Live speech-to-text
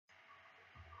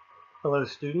Hello,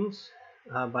 students.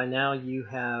 By now you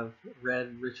have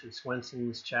read Richard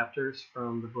Swenson's chapters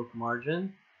from the book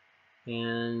Margin,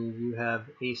 and you have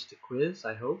aced a quiz,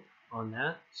 I hope, on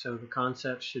that. So the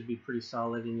concepts should be pretty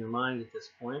solid in your mind at this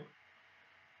point.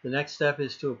 The next step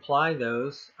is to apply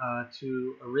those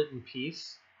to a written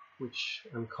piece, which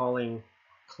I'm calling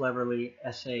cleverly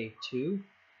Essay 2,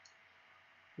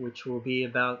 which will be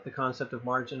about the concept of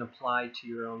margin applied to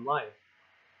your own life.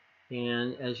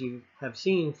 And as you have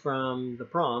seen from the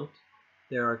prompt,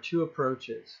 there are two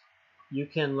approaches. You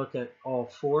can look at all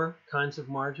four kinds of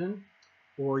margin,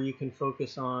 or you can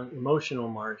focus on emotional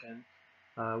margin,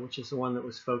 which is the one that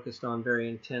was focused on very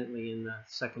intently in the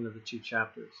second of the two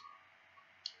chapters.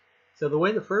 So the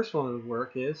way the first one would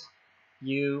work is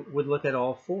you would look at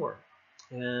all four.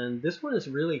 And this one is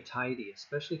really tidy,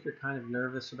 especially if you're kind of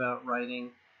nervous about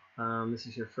writing. This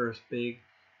is your first big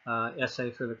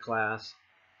essay for the class.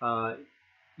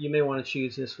 You may want to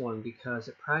choose this one because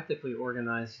it practically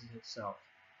organizes itself.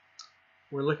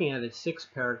 We're looking at a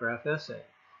 6-paragraph essay.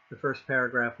 The first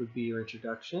paragraph would be your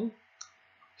introduction.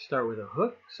 Start with a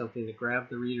hook, something to grab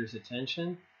the reader's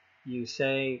attention. You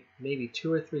say maybe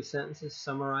 2 or 3 sentences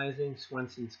summarizing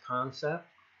Swenson's concept,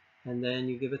 and then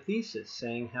you give a thesis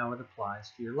saying how it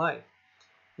applies to your life.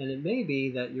 And it may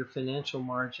be that your financial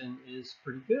margin is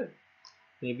pretty good.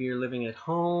 Maybe you're living at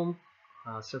home.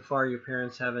 So far your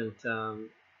parents haven't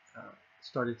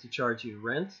started to charge you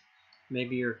rent.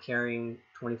 Maybe you're carrying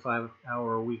a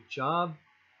 25-hour-a-week job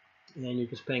and you're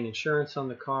just paying insurance on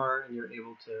the car and you're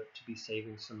able to be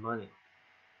saving some money.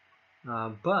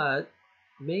 But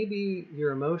maybe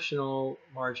your emotional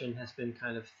margin has been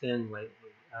kind of thin lately.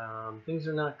 Things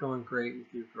are not going great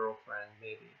with your girlfriend,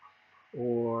 maybe.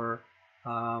 Or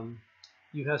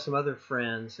you have some other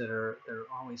friends that are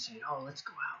always saying, oh, let's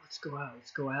go out, let's go out,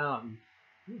 let's go out. And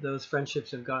those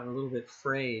friendships have gotten a little bit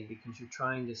frayed because you're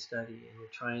trying to study and you're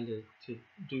trying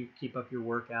to keep up your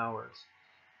work hours.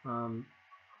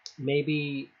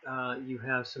 Maybe you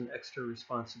have some extra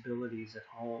responsibilities at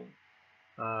home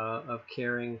of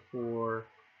caring for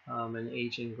an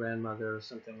aging grandmother or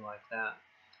something like that.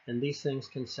 And these things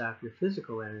can sap your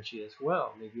physical energy as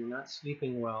well. Maybe you're not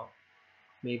sleeping well.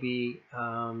 Maybe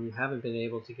you haven't been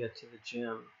able to get to the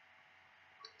gym.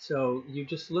 So you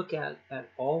just look at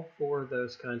all four of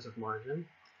those kinds of margin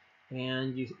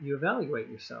and you evaluate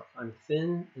yourself. I'm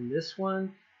thin in this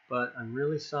one, but I'm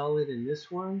really solid in this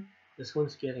one. This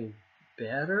one's getting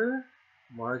better.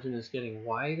 Margin is getting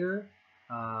wider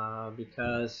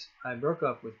because I broke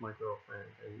up with my girlfriend.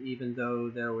 And even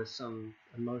though there was some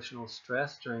emotional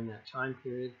stress during that time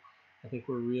period, I think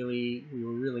we were really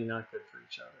not good for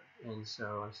each other. And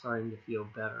so I'm starting to feel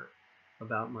better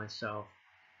about myself.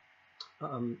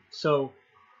 So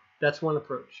that's one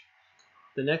approach.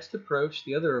 The next approach,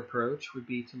 the other approach, would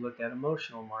be to look at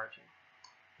emotional margin.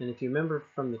 And if you remember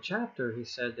from the chapter, he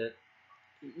said that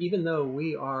even though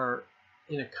we are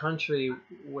in a country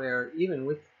where even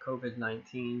with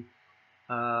COVID-19,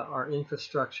 our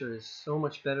infrastructure is so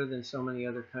much better than so many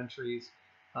other countries,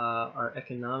 our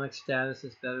economic status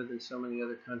is better than so many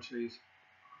other countries.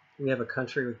 We have a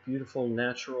country with beautiful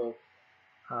natural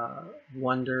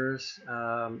wonders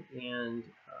and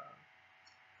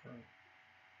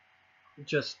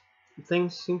just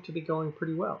things seem to be going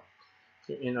pretty well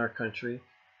in our country,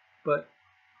 but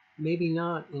maybe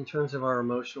not in terms of our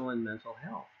emotional and mental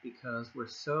health, because we're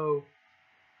so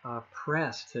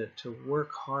pressed to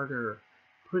work harder,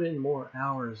 put in more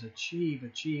hours, achieve.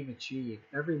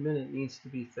 Every minute needs to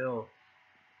be filled.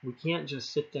 We can't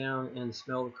just sit down and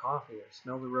smell the coffee or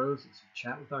smell the roses or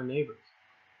chat with our neighbors.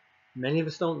 Many of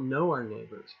us don't know our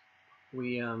neighbors.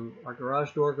 Our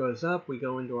garage door goes up, we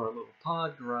go into our little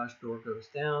pod, garage door goes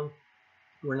down.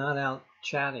 We're not out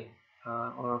chatting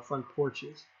on our front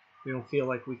porches. We don't feel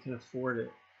like we can afford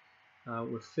it.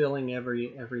 We're filling every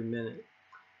minute.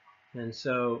 And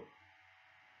so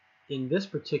in this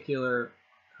particular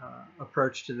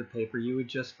approach to the paper, you would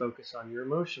just focus on your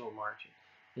emotional margin.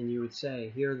 And you would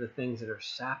say, here are the things that are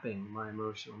sapping my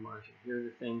emotional margin. Here are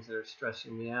the things that are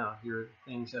stressing me out. Here are the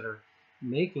things that are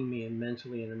making me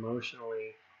mentally and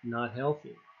emotionally not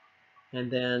healthy.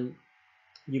 And then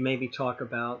you maybe talk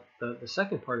about the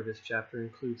second part of this chapter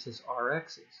includes his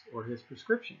RXs or his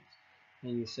prescriptions.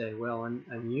 And you say, well,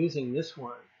 I'm using this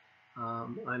one.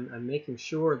 I'm making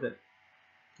sure that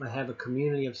I have a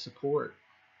community of support.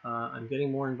 I'm getting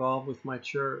more involved with my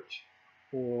church.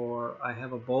 Or I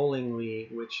have a bowling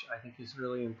league, which I think is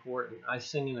really important. I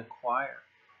sing in a choir.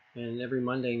 And every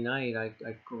Monday night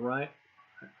I'm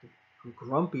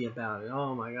grumpy about it.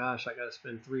 Oh my gosh, I got to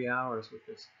spend 3 hours with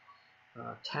this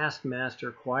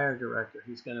taskmaster choir director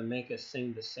who's going to make us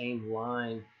sing the same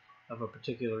line of a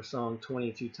particular song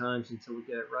 22 times until we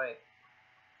get it right.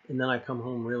 And then I come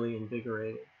home really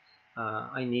invigorated.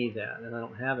 I need that, and I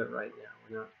don't have it right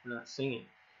now. We're not singing.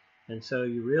 And so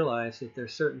you realize that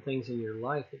there's certain things in your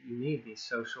life that you need, these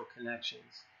social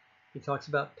connections. He talks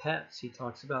about pets. He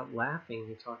talks about laughing.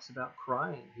 He talks about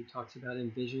crying. He talks about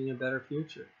envisioning a better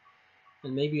future.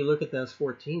 And maybe you look at those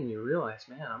 14 and you realize,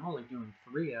 man, I'm only doing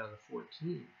 3 out of the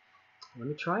 14. Let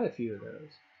me try a few of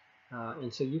those.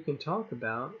 And so you can talk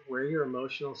about where your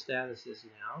emotional status is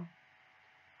now,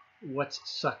 what's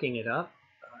sucking it up,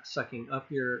 sucking up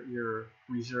your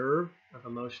reserve of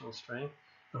emotional strength.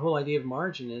 The whole idea of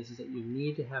margin is that you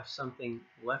need to have something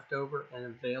left over and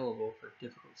available for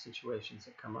difficult situations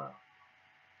that come up.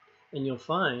 And you'll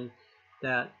find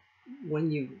that when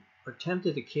you are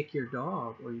tempted to kick your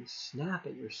dog, or you snap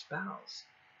at your spouse,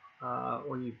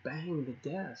 or you bang the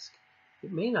desk,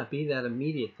 it may not be that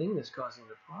immediate thing that's causing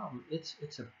the problem.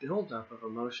 It's a buildup of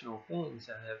emotional things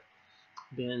that have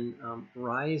been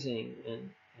rising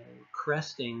and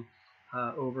cresting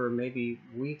over maybe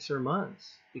weeks or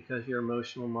months because your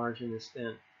emotional margin is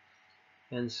thin.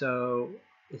 And so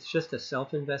it's just a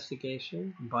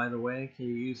self-investigation. By the way, can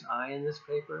you use I in this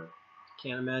paper?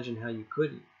 Can't imagine how you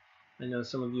couldn't. I know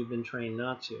some of you have been trained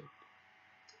not to,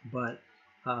 but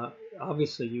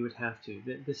obviously you would have to.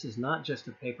 This is not just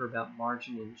a paper about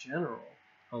margin in general,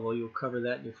 although you'll cover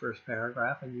that in your first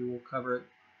paragraph, and you will cover it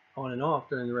on and off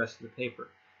during the rest of the paper.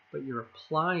 But you're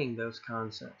applying those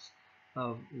concepts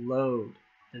of load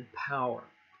and power,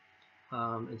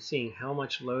 and seeing how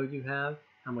much load you have,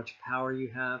 how much power you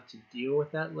have to deal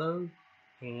with that load,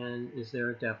 and is there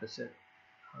a deficit?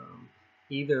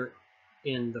 Either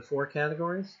in the 4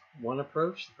 categories, one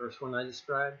approach, the first one I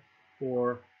described,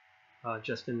 or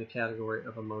just in the category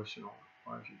of emotional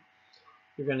margin.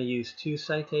 You're going to use 2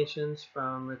 citations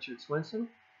from Richard Swenson.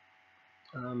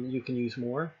 You can use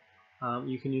more.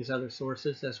 You can use other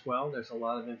sources as well. There's a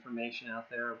lot of information out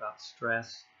there about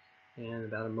stress and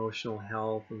about emotional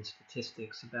health and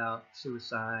statistics about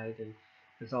suicide, and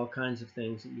there's all kinds of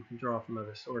things that you can draw from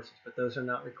other sources, but those are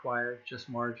not required. Just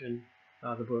margin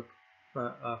the book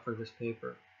for this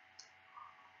paper.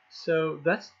 So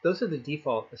those are the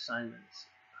default assignments.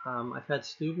 I've had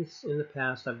students in the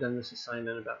past, I've done this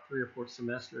assignment about 3 or 4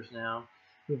 semesters now,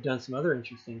 who've done some other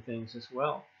interesting things as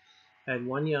well. I had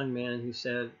one young man who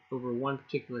said over one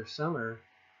particular summer,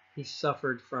 he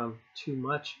suffered from too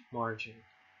much margin,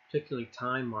 particularly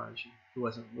time margin. He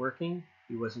wasn't working,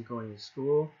 he wasn't going to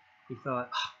school. He thought,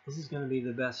 this is going to be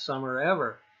the best summer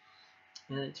ever.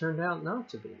 And it turned out not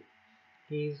to be.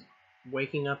 He's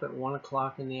waking up at 1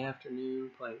 o'clock in the afternoon,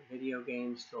 playing video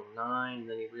games till 9, and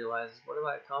then he realizes, what have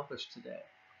I accomplished today?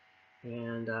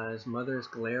 And his mother's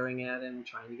glaring at him,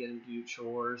 trying to get him to do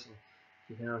chores, and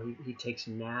he takes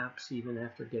naps even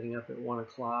after getting up at 1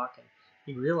 o'clock, and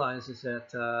he realizes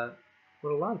that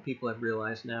what a lot of people have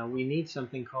realized now, we need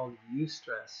something called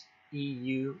eustress,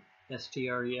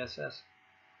 E-U-S-T-R-E-S-S,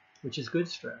 which is good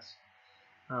stress.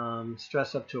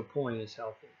 Stress up to a point is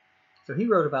healthy. So he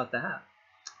wrote about that,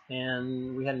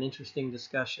 and we had an interesting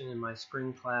discussion in my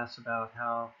spring class about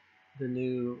how the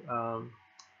new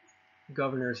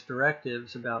governor's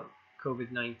directives about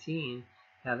COVID-19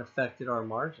 had affected our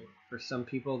margin. For some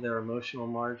people, their emotional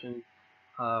margin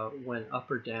went up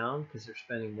or down because they're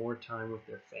spending more time with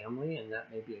their family, and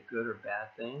that may be a good or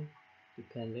bad thing,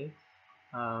 depending.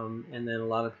 And then a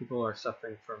lot of people are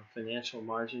suffering from financial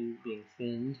margin being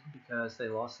thinned because they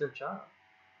lost their job.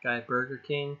 Guy at Burger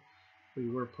King, we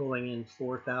were pulling in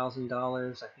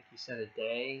 $4,000, I think he said, a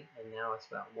day, and now it's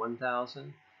about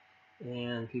 $1,000.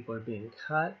 And people are being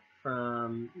cut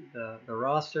from the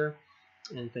roster,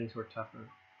 and things were tougher.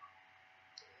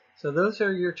 So those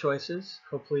are your choices.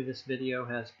 Hopefully this video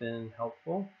has been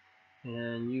helpful.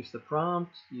 And use the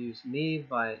prompt, use me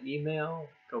via email,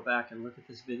 go back and look at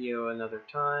this video another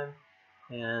time,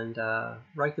 and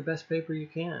write the best paper you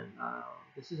can.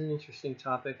 This is an interesting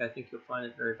topic. I think you'll find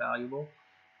it very valuable,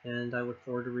 and I look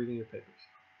forward to reading your papers.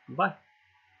 Bye.